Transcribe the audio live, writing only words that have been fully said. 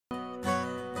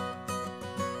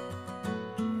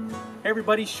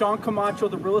everybody, Shawn Camacho,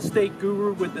 the real estate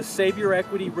guru with the Savior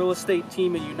Equity Real Estate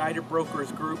Team and United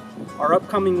Brokers Group. Our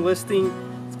upcoming listing,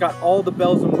 it's got all the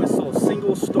bells and whistles,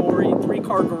 single story,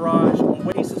 3-car garage,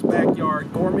 oasis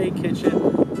backyard, gourmet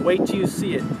kitchen. Wait till you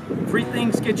see it. 3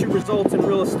 things get you results in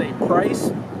real estate: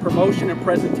 price, promotion, and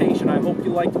presentation. I hope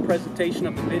you like the presentation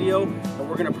of the video, and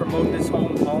we're going to promote this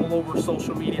home all over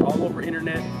social media, all over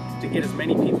internet, to get as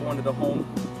many people into the home.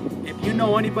 If you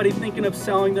know anybody thinking of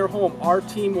selling their home, our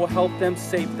team will help them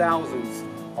save thousands.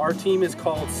 Our team is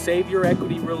called Savior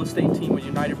Equity Real Estate Team with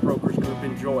United Brokers Group.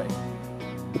 Enjoy.